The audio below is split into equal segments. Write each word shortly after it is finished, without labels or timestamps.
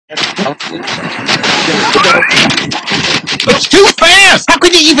It's too fast! How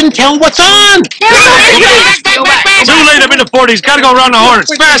could you even tell what's on? Too late, I'm in the 40s. Gotta go around the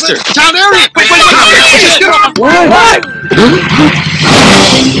horns. Faster! Town area! What?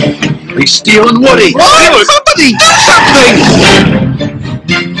 He's stealing Woody. Somebody do something!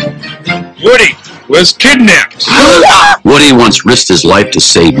 Woody was kidnapped. Woody once risked his life to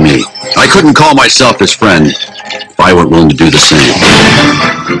save me. I couldn't call myself his friend if I weren't willing to do the same.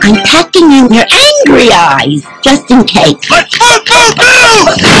 I'm pecking in your angry eyes, just in case. Let's move!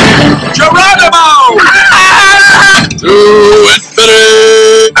 Geronimo! To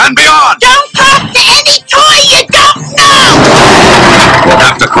infinity and beyond! Don't talk to any toy you don't know! We'll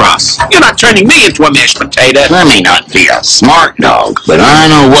have to cross. You're not turning me into a mashed potato. I may not be a smart dog, but I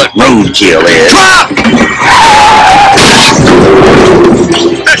know what roadkill is. Drop!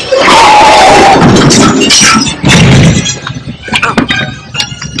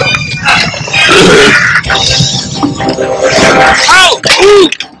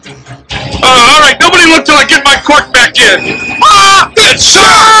 All right, nobody look till I get my cork back in. It's sir!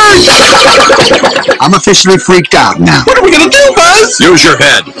 I'm officially freaked out now. What are we gonna do, Buzz? Use your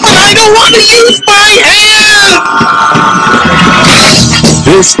head. But I don't want to use my hand!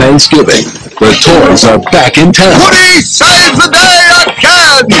 This Thanksgiving, the toys are back in town Woody saves the day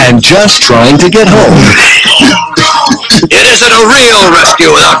again! and just trying to get home. It isn't a real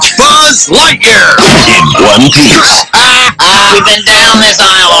rescue without Buzz Lightyear! In one piece. We've been down this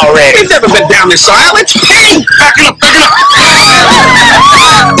aisle already. We've never been down this aisle. It's pink! Back it up, back it up.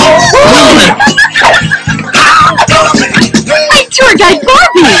 Hey, tour guide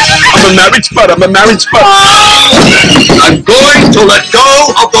Barbie! I'm a married spud. I'm going to let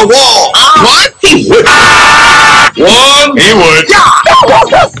go of the wall. What? He would. One. He would.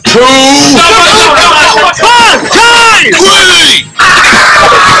 Two. Guys! Three.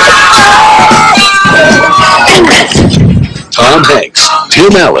 Tom Hanks,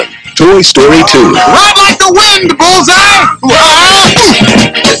 Tim Allen, Toy Story 2. Ride like the wind, Bullseye!